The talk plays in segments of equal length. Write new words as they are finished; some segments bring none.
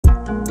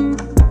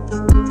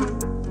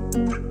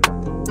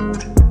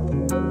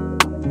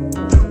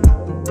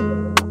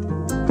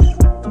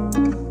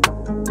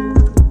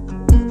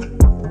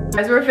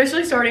Guys, we're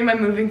officially starting my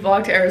moving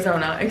vlog to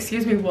Arizona.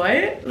 Excuse me,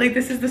 what? Like,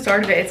 this is the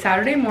start of it. It's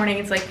Saturday morning.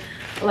 It's like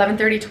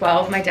 11:30,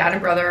 12. My dad and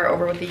brother are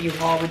over with the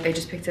U-Haul. They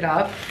just picked it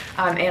up.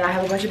 And I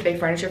have a bunch of big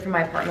furniture from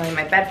my apartment, like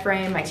my bed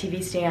frame, my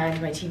TV stand,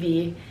 my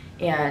TV,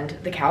 and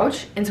the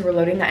couch. And so we're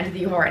loading that into the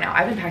U-Haul right now.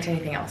 I haven't packed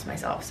anything else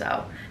myself,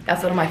 so that's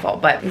a little my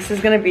fault. But this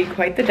is gonna be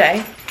quite the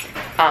day.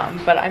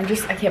 But I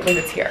can't believe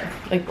it's here.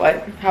 Like,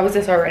 what? How is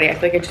this already? I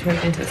feel like I just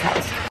moved into this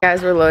house.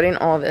 Guys, we're loading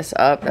all this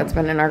up that's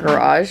been in our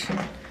garage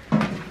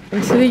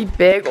into the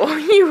big old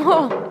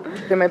U-Haul.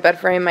 My bed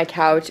frame, my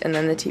couch, and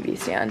then the TV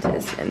stand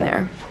is in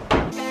there.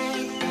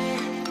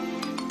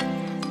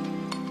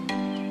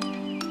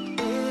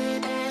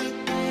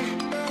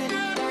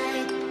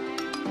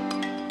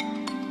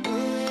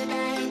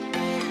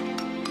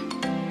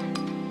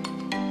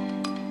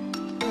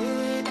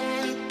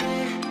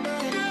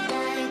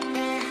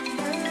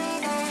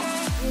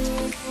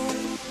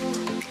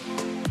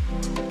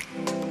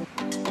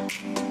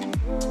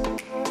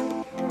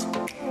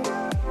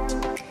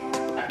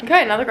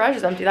 Okay, now the garage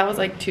is empty. That was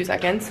like 2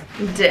 seconds.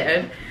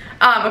 Okay,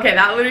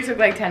 that literally took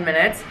like 10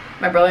 minutes.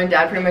 My brother and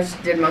dad pretty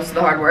much did most of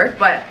the hard work,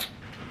 but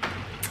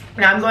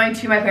now I'm going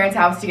to my parents'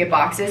 house to get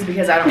boxes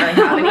because I don't really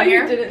have any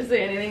here. You didn't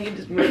say anything, you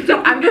just moved.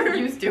 I'm just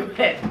used to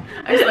it.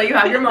 I just let you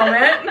have your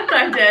moment.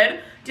 I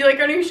did. Do you like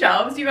our new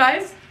shelves, you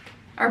guys?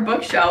 Our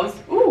bookshelves.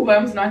 Ooh, I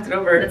almost knocked it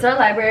over. It's our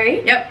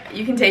library. Yep,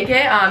 you can take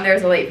it.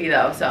 There's a late fee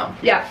though, so.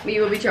 Yeah, we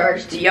will be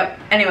charged. Yep.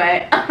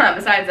 Anyway,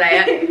 besides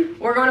that,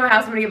 we're going to my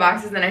house. I'm gonna get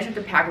boxes, and then I just have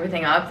to pack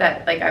everything up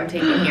that like I'm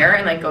taking here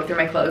and like go through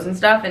my clothes and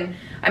stuff. And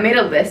I made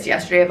a list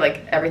yesterday of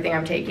like everything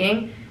I'm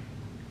taking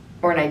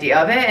or an idea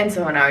of it, and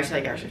so now I just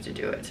like I have to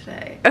do it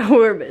today.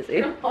 We're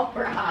busy.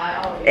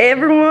 Alright.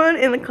 Everyone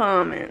in the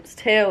comments,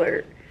 tell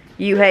her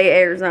you hate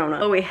Arizona.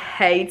 Chloe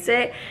hates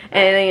it,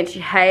 and then she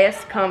has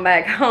to come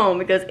back home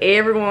because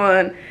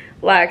everyone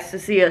likes to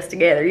see us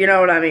together. You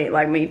know what I mean?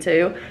 Like me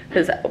too.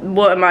 Because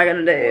what am I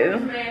gonna do?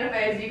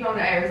 Manifest, you come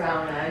to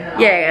Arizona.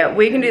 Yeah,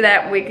 we can do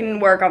that. We can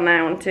work on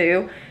that one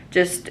too.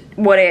 Just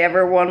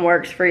whatever one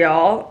works for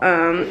y'all.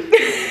 Alright.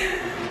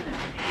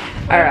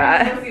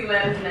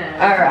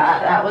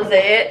 Alright, that was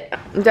it.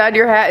 Dad,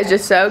 your hat is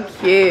just so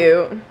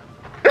cute.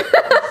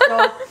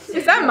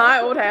 Is that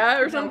my old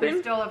hat or something?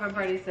 I stole it from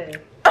Pretty City.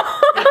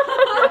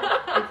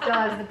 It still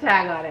has the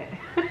tag on it.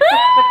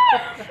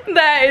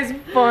 That is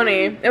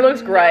funny. It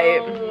looks great.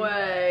 No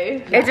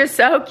way. It's just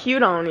so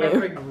cute on you.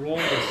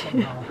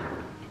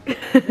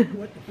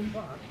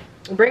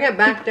 Bring it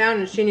back down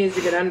and she needs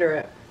to get under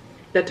it.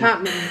 The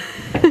top.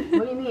 What do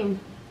you mean?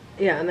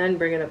 Yeah, and then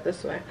bring it up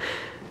this way.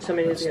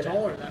 Somebody needs to get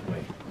taller that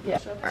way. Yeah.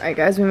 Alright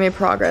guys, we made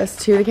progress.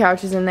 2 of the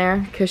couches in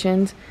there,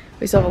 cushions.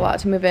 We still have a lot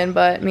to move in,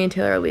 but me and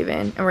Taylor are leaving,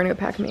 and we're gonna go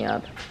pack me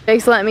up.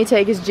 Jake's letting me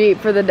take his Jeep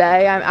for the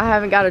day. I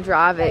haven't got to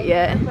drive it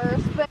yet.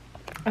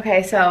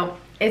 Okay, so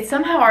it's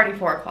somehow already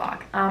 4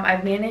 o'clock.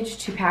 I've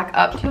managed to pack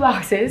up 2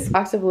 boxes.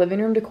 Box of living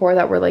room decor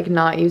that we're like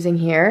not using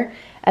here.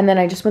 And then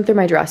I just went through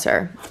my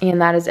dresser, and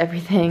that is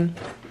everything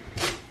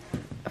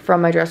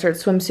from my dresser.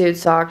 It's swimsuits,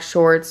 socks,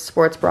 shorts,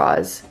 sports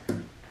bras,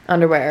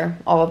 underwear,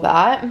 all of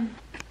that.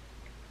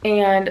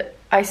 And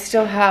I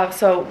still have,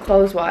 so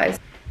clothes-wise,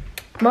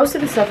 most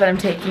of the stuff that I'm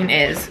taking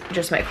is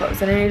just my clothes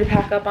that I need to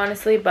pack up,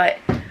 honestly, but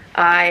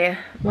I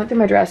went through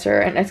my dresser,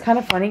 and it's kind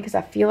of funny because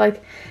I feel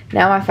like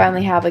now I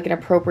finally have like an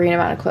appropriate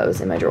amount of clothes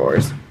in my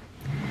drawers.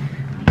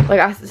 Like,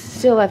 I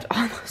still left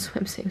all those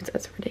swimsuits.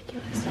 That's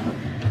ridiculous.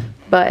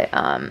 But,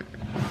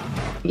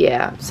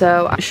 yeah,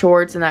 so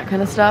shorts and that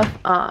kind of stuff.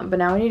 But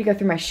now I need to go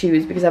through my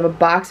shoes because I have a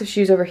box of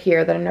shoes over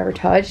here that I never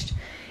touched,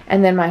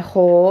 and then my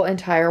whole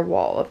entire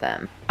wall of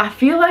them. I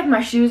feel like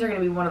my shoes are going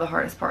to be one of the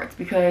hardest parts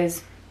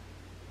because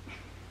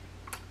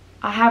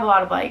I have a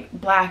lot of like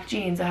black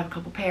jeans. I have a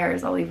couple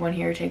pairs. I'll leave one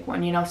here, take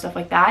one, you know, stuff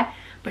like that.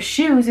 But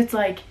shoes, it's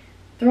like,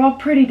 they're all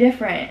pretty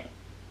different.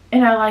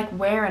 And I like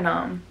wearing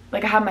them.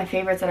 Like, I have my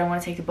favorites that I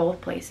want to take to both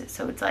places.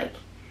 So it's like,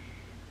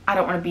 I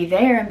don't want to be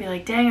there and be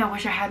like, dang, I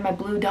wish I had my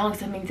blue dunks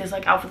that make this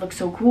like outfit look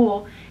so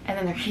cool. And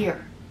then they're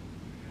here.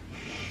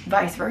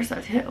 Vice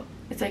versa too.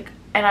 It's like,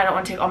 and I don't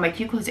want to take all my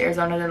cute clothes to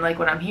Arizona. Then like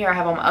when I'm here, I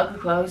have all my ugly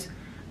clothes.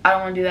 I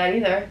don't want to do that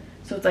either.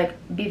 So it's like,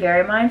 be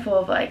very mindful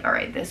of like, all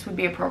right, this would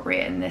be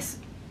appropriate in this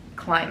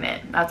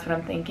climate. That's what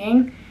I'm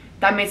thinking.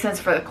 That made sense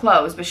for the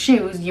clothes, but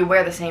shoes, you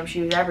wear the same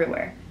shoes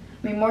everywhere.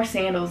 I mean, more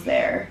sandals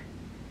there,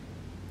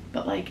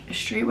 but like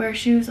streetwear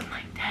shoes, I'm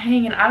like,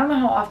 dang. And I don't know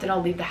how often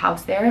I'll leave the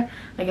house there.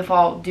 Like, if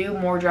I'll do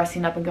more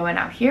dressing up and going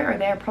out here or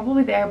there,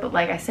 probably there, but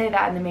like I say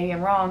that and then maybe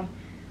I'm wrong.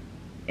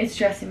 It's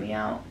stressing me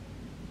out.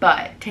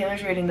 But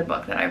Taylor's reading the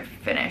book that I've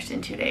finished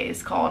in 2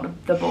 days called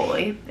The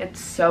Bully. It's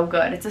so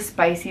good. It's a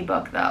spicy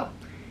book though.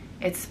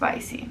 It's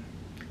spicy.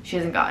 She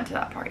hasn't gotten to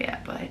that part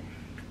yet, but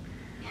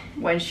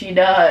when she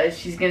does,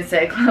 she's gonna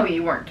say, Chloe,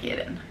 you weren't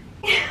kidding.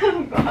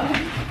 Oh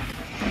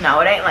god. No,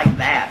 it ain't like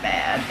that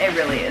bad. It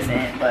really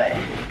isn't, but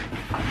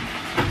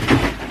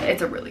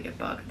it's a really good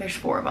book. There's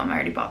 4 of them. I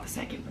already bought the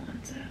second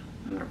one, so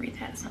I'm gonna read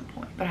that at some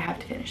point. But I have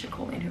to finish the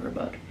Colleen Hoover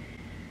book.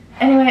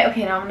 Anyway,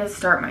 okay, now I'm gonna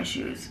start my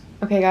shoes.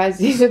 Okay guys,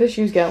 these are the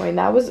shoes going.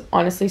 That was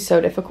honestly so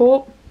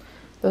difficult.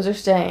 Those are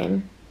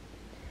staying.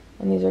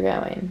 And these are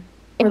going.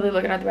 Really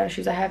looking at the amount of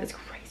shoes I have is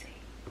crazy.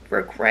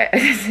 Regret a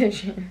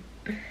decision.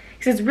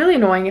 Because it's really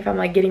annoying if I'm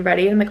like getting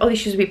ready and I'm like, oh, these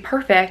shoes would be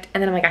perfect.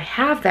 And then I'm like, I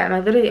have them. I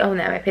literally own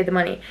them. I paid the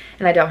money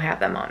and I don't have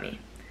them on me.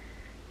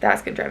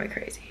 That's gonna drive me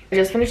crazy. I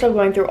just finished up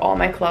going through all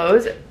my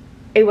clothes.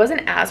 It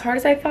wasn't as hard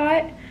as I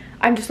thought.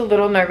 I'm just a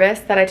little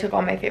nervous that I took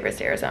all my favorites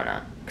to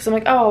Arizona. Because I'm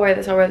like, oh, I'll wear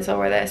this, I'll wear this, I'll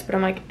wear this. But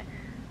I'm like,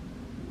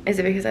 is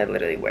it because I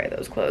literally wear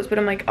those clothes? But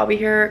I'm like, I'll be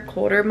here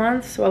colder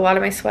months. So a lot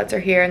of my sweats are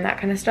here and that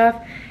kind of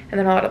stuff. And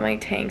then a lot of my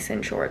tanks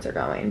and shorts are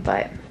going.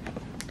 But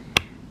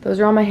those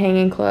are all my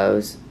hanging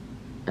clothes.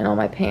 And all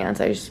my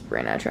pants. I just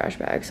ran out of trash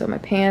bags. So my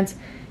pants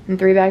and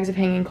 3 bags of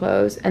hanging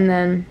clothes. And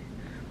then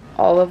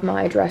all of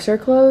my dresser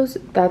clothes.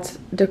 That's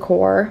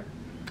decor.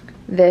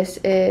 This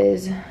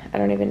is, I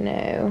don't even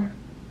know.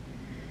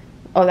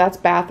 Oh, that's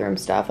bathroom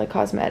stuff, like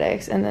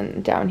cosmetics. And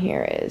then down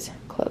here is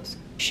clothes.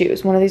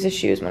 Shoes. One of these is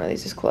shoes. One of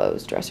these is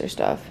clothes. Dresser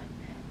stuff.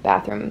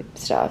 Bathroom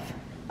stuff.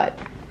 But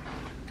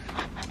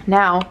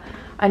now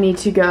I need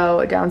to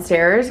go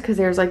downstairs because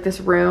there's like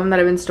this room that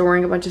I've been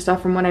storing a bunch of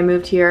stuff from when I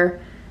moved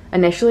here.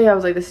 Initially, I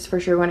was like, this is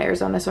for sure going to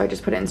Arizona, so I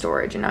just put it in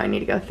storage, and now I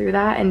need to go through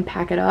that and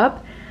pack it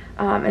up.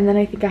 And then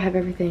I think I have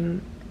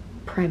everything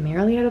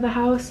primarily out of the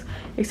house,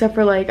 except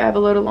for like I have a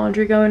load of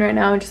laundry going right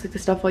now and just like the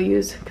stuff I'll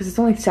use because it's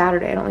only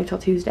Saturday. I don't leave till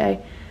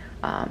Tuesday.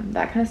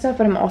 That kind of stuff.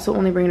 But I'm also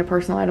only bringing a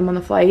personal item on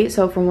the flight,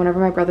 so from whenever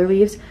my brother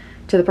leaves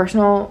to the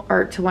personal,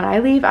 or to when I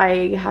leave,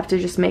 I have to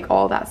just make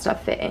all that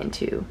stuff fit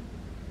into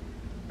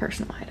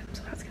personal items.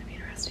 So that's gonna be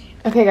interesting.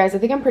 Okay, guys, I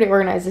think I'm pretty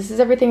organized. This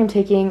is everything I'm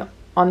taking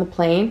on the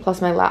plane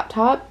plus my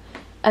laptop.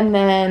 And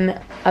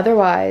then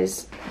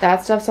otherwise,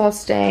 that stuff's all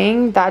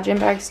staying. That gym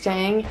bag's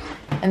staying.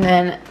 And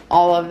then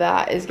all of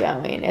that is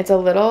going. It's a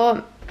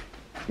little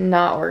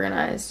not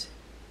organized.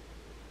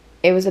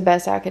 It was the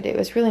best I could do.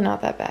 It's really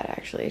not that bad,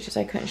 actually. It's just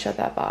I couldn't shut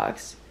that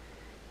box.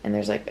 And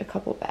there's like a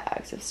couple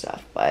bags of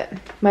stuff. But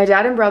my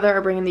dad and brother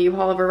are bringing the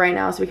U-Haul over right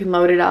now so we can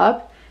load it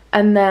up.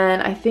 And then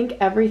I think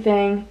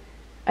everything,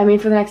 I mean,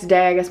 for the next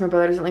day, I guess my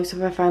brother doesn't leave. So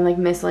if I find like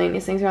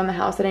miscellaneous things around the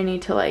house that I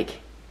need to like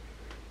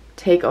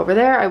take over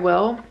there, I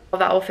will. Well,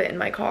 that will fit in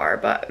my car,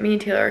 but me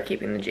and Taylor are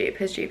keeping the Jeep,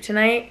 his Jeep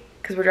tonight,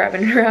 because we're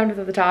driving it around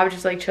without the top,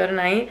 just like chill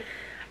tonight.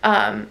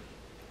 And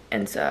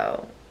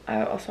so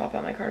I'll swap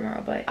out my car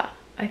tomorrow, but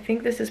I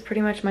think this is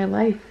pretty much my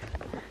life.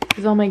 This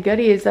is all my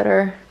goodies that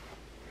are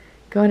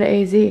going to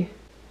AZ,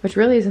 which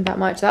really isn't that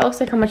much. That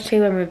looks like how much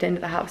Taylor moved into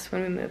the house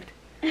when we moved.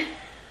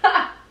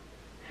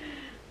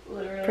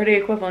 Literally. Pretty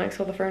equivalent,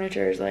 so the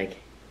furniture is like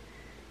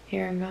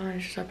here and gone.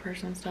 It's just our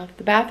personal stuff.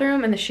 The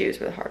bathroom and the shoes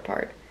were the hard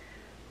part.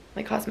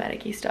 Like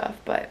cosmetic-y stuff,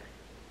 but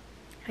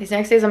these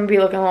next days I'm gonna be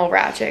looking a little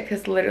ratchet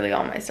because literally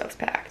all my stuff's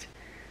packed.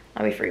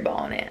 I'll be free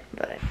balling it,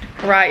 but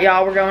all right,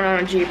 y'all, we're going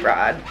on a Jeep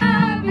ride.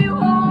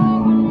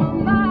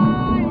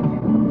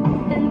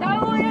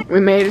 We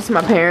made it to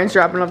my parents,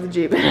 dropping off the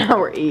Jeep, and now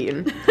we're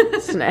eating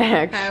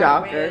snacks.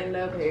 Shocker.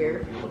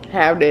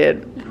 How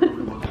did?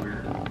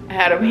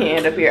 How did we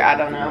end up here? I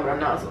don't know, but I'm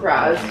not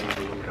surprised.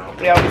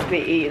 We always be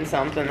eating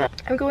something.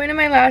 I'm going to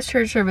my last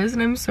church service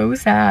and I'm so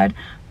sad.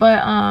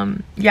 But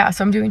yeah,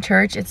 so I'm doing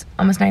church. It's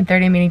almost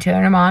 9:30. I'm meeting Taylor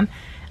and her mom.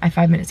 I have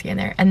 5 minutes to get in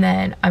there. And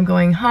then I'm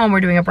going home. We're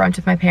doing a brunch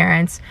with my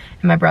parents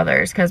and my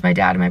brothers because my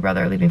dad and my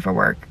brother are leaving for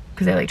work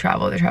because they like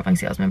travel. They're traveling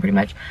salesmen pretty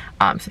much.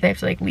 So they have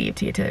to like leave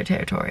to get to their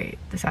territory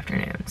this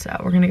afternoon. So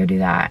we're gonna go do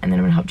that, and then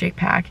I'm gonna help Jake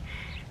pack,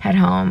 head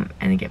home,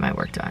 and then get my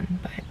work done.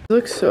 But it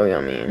looks so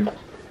yummy.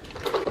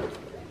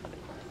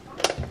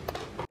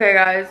 Okay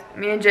guys,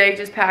 me and Jake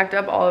just packed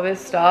up all of his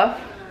stuff.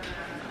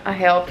 I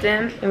helped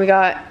him, and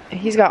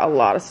he's got a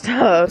lot of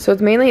stuff. So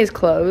it's mainly his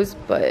clothes,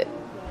 but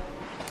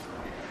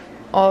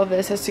all of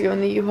this has to go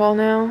in the U-Haul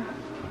now.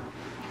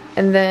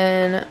 And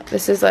then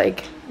this is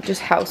like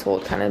just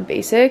household kind of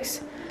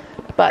basics.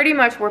 But pretty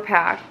much we're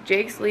packed.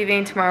 Jake's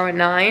leaving tomorrow at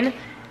 9,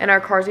 and our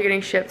cars are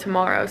getting shipped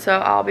tomorrow. So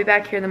I'll be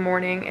back here in the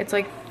morning. It's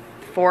like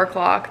 4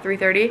 o'clock,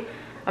 3:30.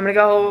 I'm gonna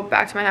go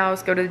back to my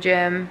house, go to the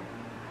gym,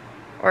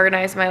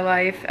 organize my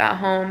life at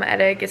home,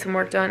 edit, get some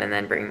work done, and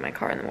then bring my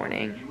car in the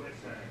morning.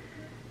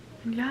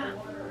 And yeah.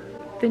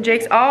 Then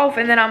Jake's off,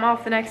 and then I'm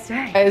off the next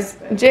day. Guys,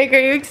 Jake, are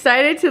you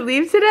excited to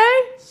leave today?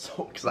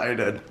 So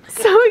excited.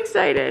 So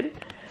excited.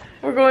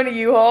 We're going to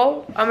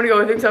U-Haul. I'm gonna go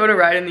with him because I'm gonna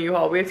ride in the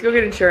U-Haul. We have to go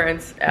get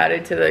insurance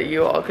added to the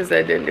U-Haul because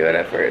I didn't do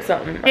it for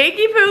something.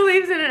 Jakey Poo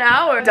leaves in an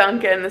hour.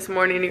 Dunkin' this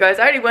morning, you guys.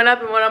 I already went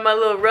up and went on my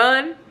little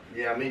run.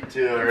 Yeah, me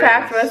too.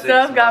 Packed my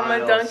stuff, got my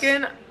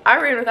Dunkin'.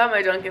 I ran without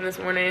my Dunkin' this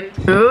morning.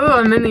 Ooh,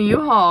 I'm in the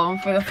U-Haul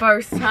for the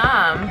first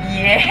time.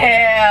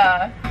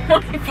 Yeah.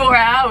 24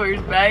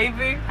 hours,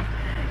 baby.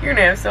 You're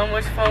gonna have so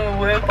much fun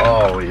with Whip.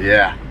 Oh,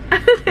 yeah.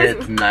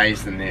 It's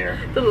nice in here.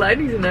 The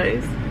lighting's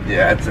nice.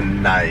 Yeah, it's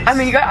nice. I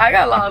mean, I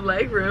got a lot of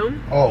leg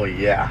room. Oh,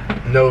 yeah.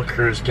 No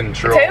cruise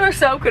control. Taylor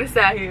so could have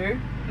sat here.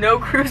 No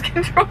cruise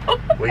control.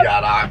 We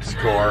got aux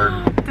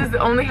cord. Does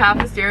only half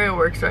the stereo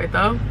works right,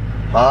 though?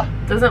 Huh?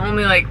 Doesn't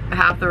only like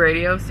half the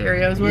radio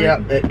stereos work?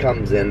 Yep, it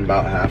comes in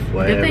about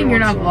halfway. Good thing you're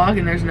not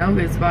vlogging. There's no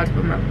good spot to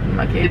put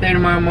my kid there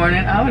tomorrow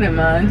morning. I wouldn't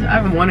mind.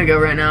 I would want to go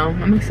right now.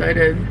 I'm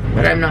excited,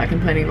 but I'm not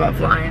complaining about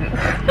flying.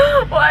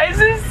 Why is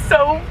this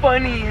so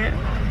funny?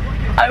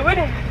 I would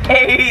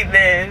hate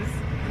this.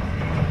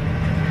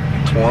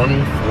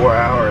 24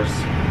 hours.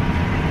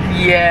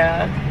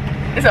 Yeah.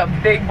 It's a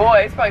big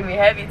boy. It's probably gonna be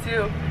heavy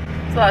too.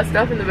 There's a lot of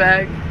stuff in the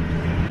bag.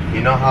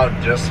 You know how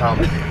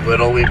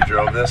little we've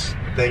drove this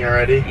thing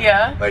already?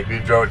 Yeah. Like we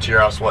drove it to your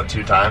house, what,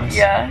 2 times?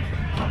 Yeah.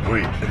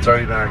 It's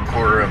already been a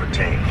quarter of a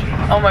tank.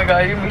 Oh my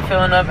god, you're gonna be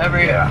filling up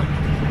every. Yeah.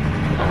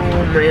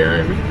 Oh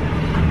man.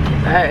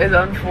 That is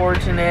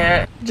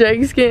unfortunate.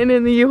 Jake's getting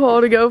in the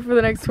U-Haul to go for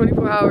the next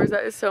 24 hours.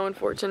 That is so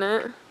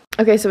unfortunate.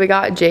 Okay, so we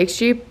got Jake's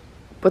Jeep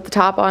with the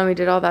top on. We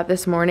did all that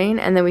this morning,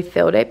 and then we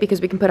filled it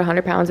because we can put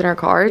 100 pounds in our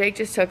car. Jake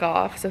just took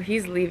off, so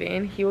he's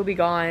leaving. He will be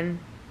gone.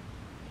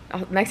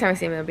 Next time I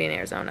see him, he'll be in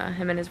Arizona.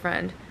 Him and his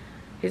friend.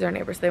 He's our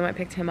neighbor, so they went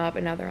picked him up,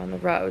 and now they're on the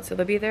road. So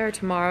they'll be there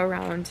tomorrow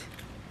around,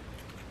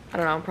 I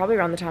don't know, probably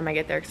around the time I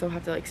get there, because they'll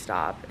have to like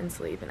stop and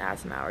sleep and add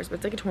some hours. But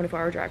it's like a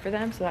 24-hour drive for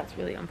them, so that's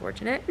really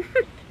unfortunate.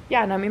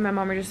 Yeah, now me and my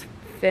mom are just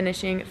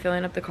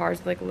filling up the cars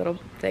with like little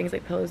things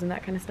like pillows and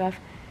that kind of stuff.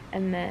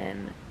 And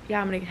then, yeah,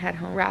 I'm gonna head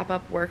home, wrap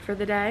up work for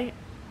the day.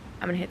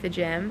 I'm gonna hit the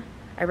gym.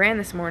 I ran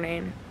this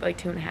morning, like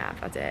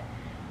 2.5, that's it.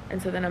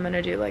 And so then I'm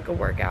gonna do like a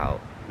workout,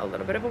 a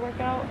little bit of a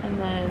workout. And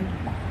then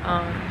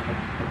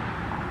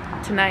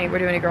tonight we're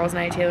doing a girls'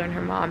 night. Taylor and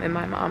her mom and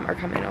my mom are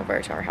coming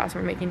over to our house.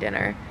 We're making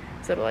dinner,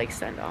 so it'll like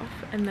send off.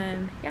 And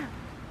then, yeah.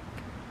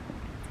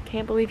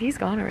 Can't believe he's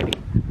gone already.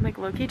 I'm like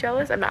low-key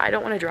jealous. I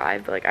don't want to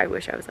drive, but like I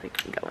wish I was like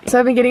going. So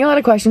I've been getting a lot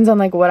of questions on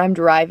like what I'm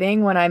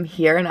driving when I'm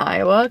here in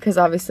Iowa, because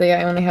obviously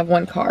I only have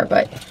one car,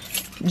 but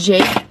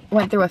Jake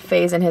went through a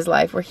phase in his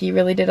life where he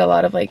really did a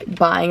lot of like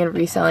buying and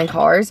reselling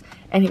cars,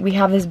 and we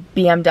have this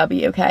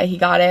BMW, okay? He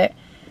got it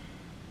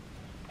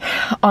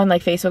on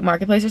like Facebook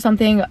Marketplace or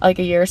something like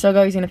a year or so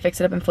ago. He's gonna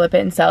fix it up and flip it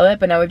and sell it,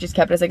 but now we've just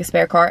kept it as like a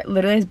spare car. It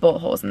literally has bullet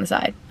holes in the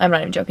side. I'm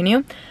not even joking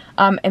you.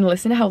 And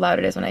listen to how loud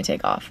it is when I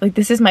take off. Like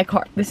this is my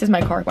car. This is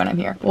my car when I'm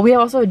here. Well, we have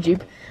also a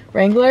Jeep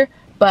Wrangler,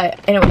 and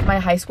it was my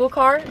high school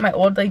car, my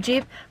old like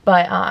Jeep,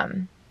 but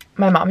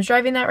my mom's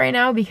driving that right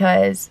now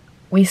because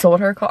we sold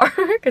her car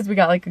because we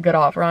got like a good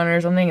offer on it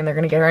or something, and they're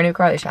gonna get her a new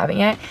car. They just haven't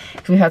yet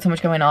because we've had so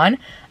much going on.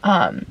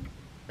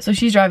 So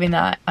she's driving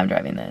that. I'm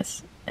driving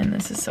this. And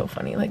this is so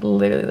funny. Like,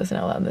 literally, listen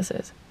how loud this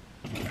is.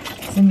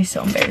 It's gonna be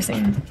so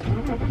embarrassing.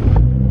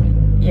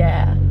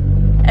 Yeah.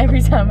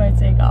 Every time I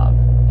take off.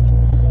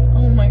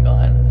 Oh my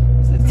god.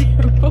 This is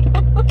terrible.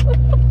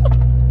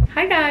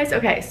 Hi, guys.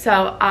 Okay,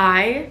 so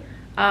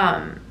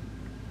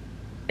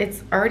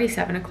it's already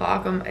 7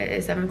 o'clock. It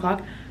is 7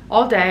 o'clock.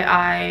 All day,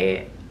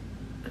 I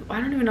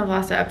don't even know the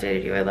last I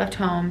updated you. I left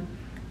home,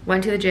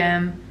 went to the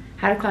gym,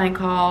 had a client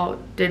call,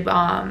 did,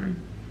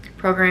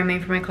 programming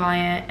for my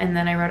client, and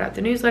then I wrote out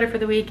the newsletter for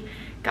the week,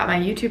 got my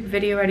YouTube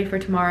video ready for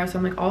tomorrow, so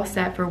I'm like all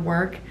set for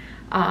work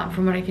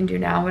from what I can do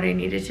now, what I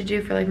needed to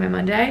do for like my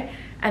Monday.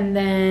 And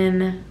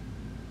then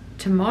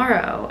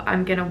tomorrow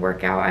I'm gonna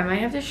work out. I might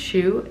have to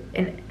shoot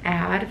an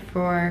ad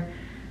for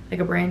like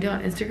a brand deal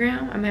on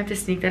Instagram. I might have to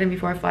sneak that in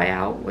before I fly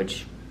out,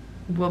 which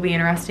will be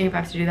interesting if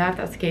I have to do that, if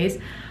that's the case.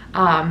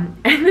 And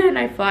then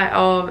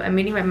I'm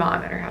meeting my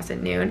mom at her house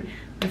at noon.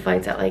 My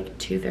flight's at like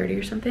 2:30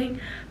 or something.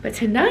 But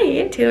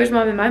tonight, Taylor's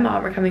mom and my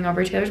mom are coming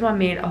over. Taylor's mom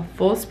made a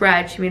full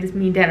spread. She made us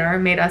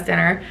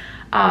dinner.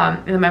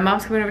 And then my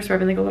mom's coming over, so we're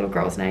having like a little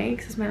girls' night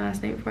because it's my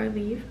last night before I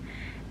leave.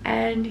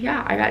 And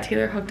yeah, I got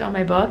Taylor hooked on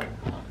my book.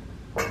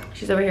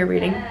 She's over here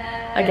reading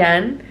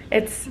again.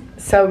 It's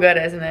so good,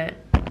 isn't it?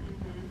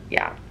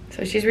 Yeah.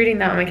 So she's reading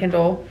that on my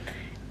Kindle.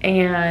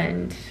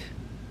 And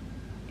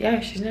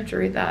yeah, she's gonna have to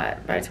read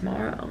that by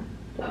tomorrow.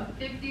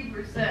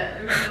 50%.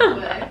 There's no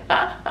way.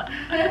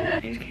 I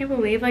just can't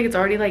believe like it's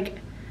already like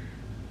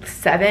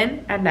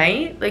 7 at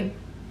night. Like,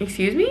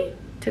 excuse me?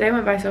 Today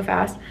went by so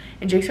fast,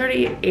 and Jake's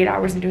already 8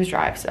 hours into his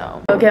drive,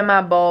 so. Look at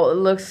my bowl, it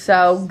looks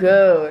so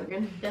good.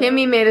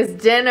 Kimmy made us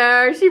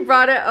dinner, she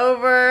brought it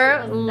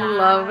over.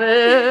 Love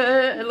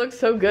it. It looks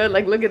so good.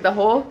 Like, look at the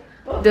whole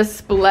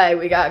display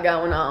we got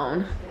going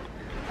on.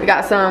 We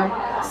got some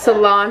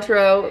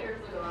cilantro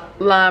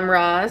lime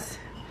rice,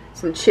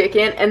 some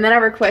chicken, and then I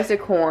requested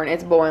corn.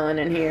 It's boiling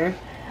in here.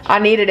 I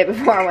needed it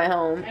before I went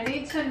home. I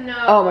need to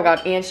know. Oh my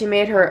god, and she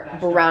made her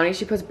brownies.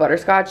 She puts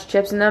butterscotch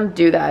chips in them.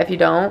 Do that if you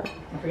don't.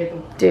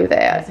 Do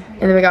that.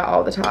 And then we got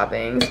all the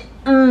toppings.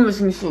 It's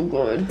gonna be so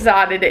good.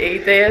 Excited to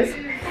eat this.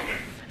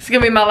 It's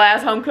gonna be my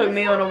last home cooked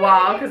meal in a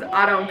while because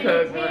I don't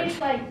cook much.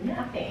 Like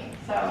nothing.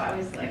 So I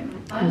was like,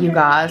 You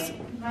guys,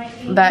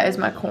 that is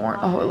my corn.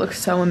 Oh, it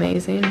looks so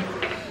amazing.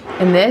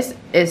 And this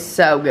is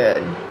so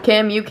good.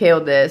 Kim, you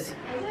killed this.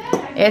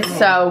 It's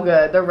so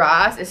good. The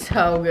rice is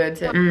so good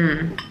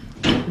too.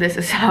 This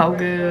is so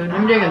good.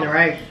 I'm digging the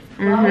rice.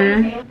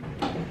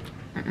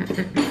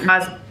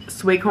 Guys,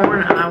 sweet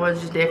corn, I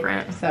was just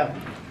different. So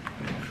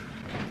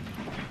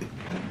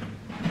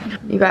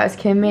You guys,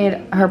 Kim made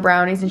her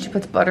brownies and she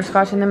puts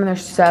butterscotch in them and they're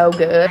so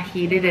good. I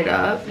heated it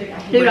up.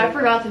 Dude, I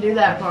forgot to do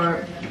that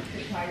part.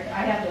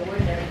 I have the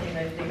wood and everything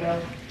ready to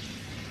go.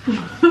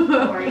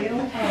 How are you?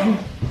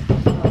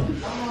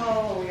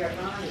 Oh, we are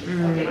fine.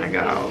 Oh my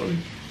god.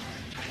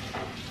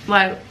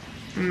 Like,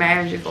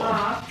 magical.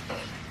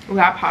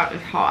 That pot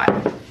is hot.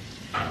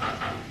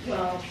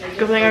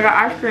 Good thing I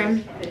got ice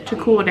cream to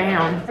cool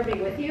down.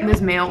 This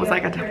meal was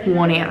like a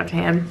 20 out of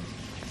 10.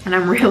 And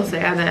I'm real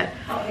sad that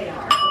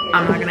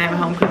I'm not gonna have a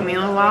home cooked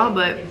meal in a while,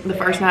 but the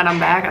first night I'm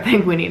back, I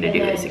think we need to do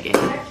this again.